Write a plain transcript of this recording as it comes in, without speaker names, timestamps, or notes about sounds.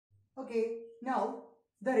Okay, now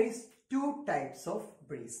there is two types of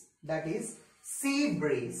breeze, that is sea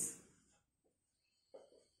breeze.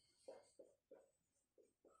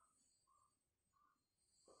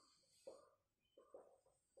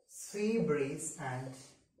 Sea breeze and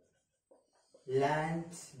land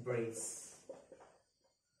breeze.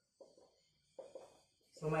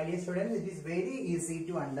 So my dear students, it is very easy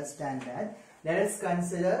to understand that. Let us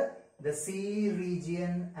consider the sea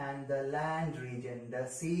region and the land region. The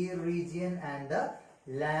sea region and the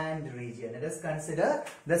land region. Let us consider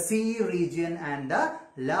the sea region and the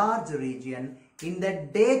large region. In the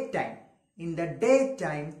daytime,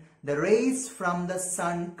 the rays from the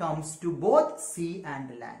sun comes to both sea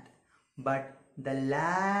and land. But the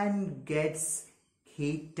land gets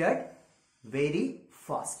heated very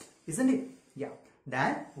fast, isn't it? Yeah.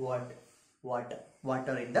 Than what?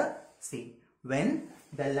 Water in the sea. When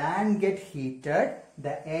the land get heated,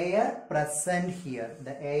 the air present here,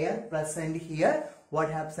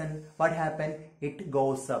 what happen? It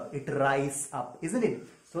goes up, it rises up, isn't it?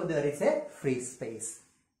 So there is a free space.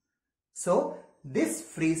 So this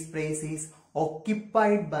free space is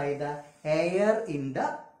occupied by the air in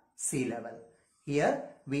the sea level. Here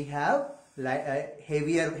we have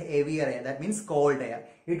heavier air, that means cold air.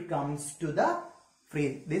 It comes to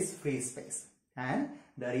this free space, and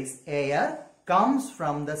there is air comes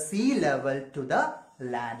from the sea level to the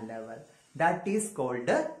land level. That is called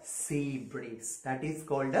a sea breeze.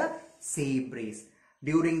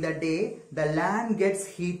 During the day, the land gets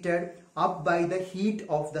heated up by the heat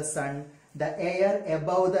of the sun. The air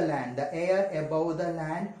above the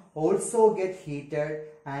land also gets heated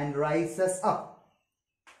and rises up.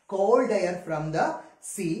 Cold air from the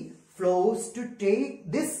sea flows to take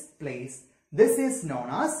this place. This is known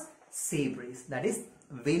as sea breeze. That is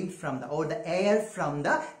wind from the air from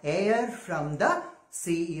the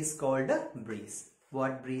sea is called breeze.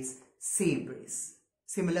 What breeze? Sea breeze.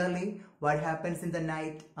 Similarly, what happens in the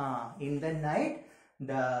night? In the night,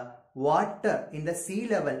 the water in the sea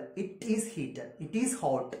level, it is heated. It is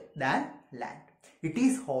hot than land.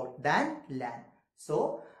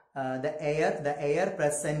 So the air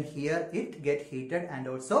present here, it get heated and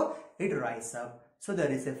also it rise up. So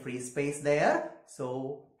there is a free space there.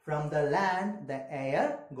 So from the land, the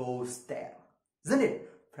air goes there, isn't it?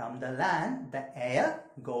 From the land, the air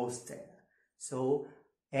goes there. So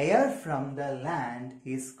air from the land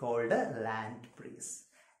is called a land breeze.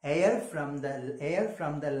 Air from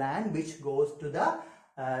the land which goes to the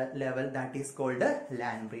level, that is called a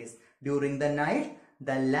land breeze. During the night,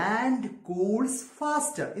 the land cools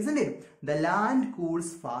faster, isn't it? The land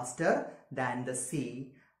cools faster than the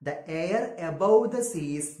sea. The air above the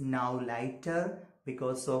sea is now lighter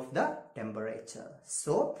because of the temperature.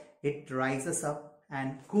 So it rises up,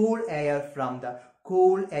 and cool air from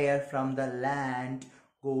the land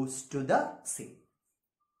goes to the sea.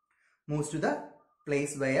 Moves to the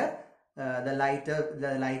place where the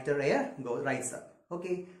lighter air rise up.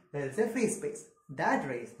 Okay, there is a free space.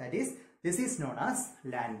 This is known as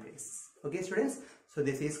land breeze. Okay, students. So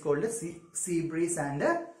this is called a sea breeze and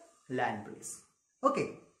a land breeze.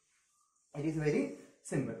 Okay. It is very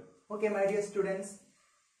simple. Okay, my dear students,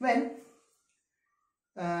 when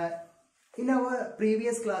in our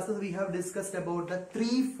previous classes we have discussed about the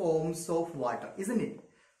three forms of water, isn't it?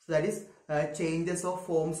 So that is changes of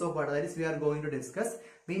forms of water, that is we are going to discuss.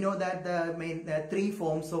 We know that the main three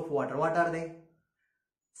forms of water, what are they?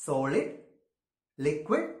 Solid,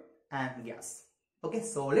 liquid and gas. Okay,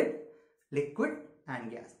 solid, liquid and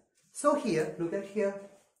gas. So here, look at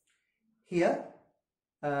here.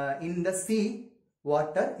 In the sea,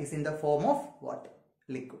 water is in the form of what?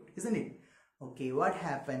 Liquid, isn't it? Okay, what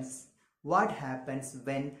happens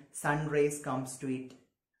when sun rays comes to it?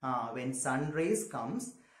 When sun rays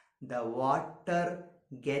comes, the water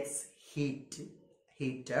gets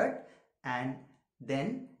heated and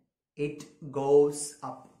then it goes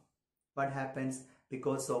up. What happens?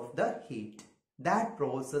 Because of the heat. That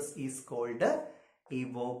process is called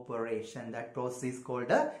evaporation.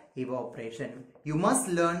 You must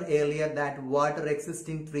learn earlier that water exists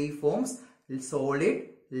in three forms: solid,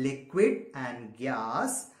 liquid and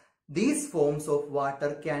gas. These forms of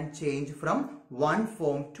water can change from one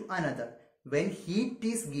form to another when heat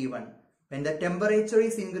is given. When the temperature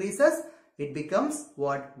is increases, it becomes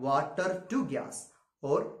what? Water to gas,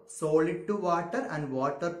 or solid to water and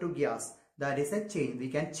water to gas. That is a change. We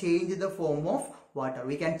can change the form of water.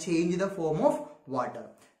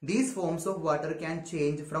 These forms of water can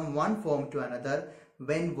change from one form to another.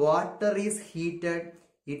 When water is heated,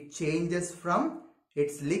 it changes from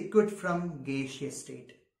its liquid from gaseous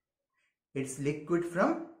state. Its liquid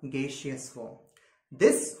from gaseous form.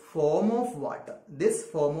 This form of water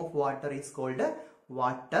is called a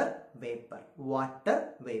water vapor.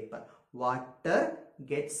 Water vapor. Water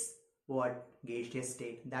gets what? Gaseous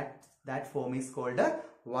state. That form is called a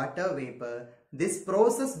water vapor. This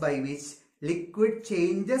process by which liquid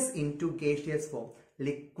changes into gaseous form.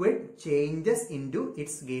 Liquid changes into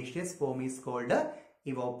its gaseous form is called a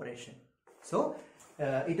evaporation. So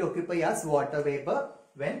it occupies as water vapor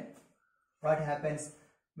when what happens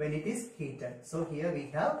when it is heated. So here we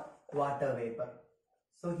have water vapor.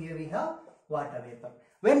 So here we have water vapor.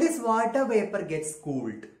 When this water vapor gets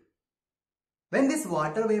cooled,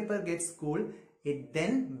 it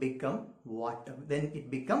then become water. Then it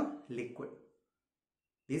become liquid.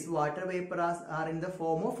 These water vapors are in the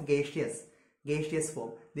form of gaseous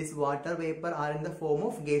form. This water vapor are in the form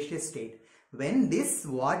of gaseous state. When this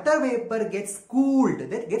water vapor gets cooled,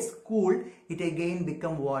 it again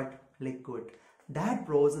become what? Liquid. That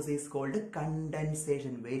process is called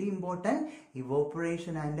condensation. Very important.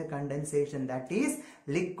 Evaporation and condensation. That is,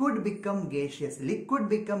 liquid become gaseous. Liquid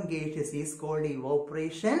become gaseous is called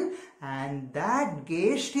evaporation, and that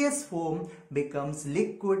gaseous form becomes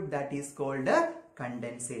liquid. That is called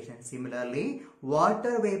condensation. Similarly,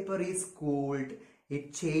 water vapor is cooled.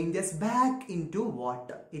 It changes back into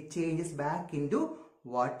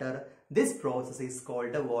water. This process is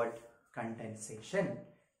called what? Condensation.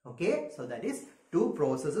 Okay, so that is two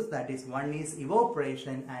processes. That is, one is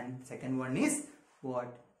evaporation and second one is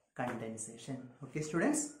what? Condensation. Okay,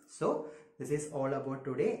 students. So this is all about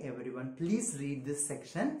today. Everyone, please read this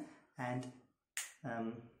section, and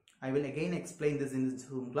I will again explain this in the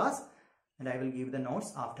Zoom class, and I will give the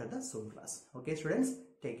notes after the Zoom class. Okay, students,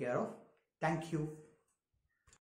 take care of. Thank you.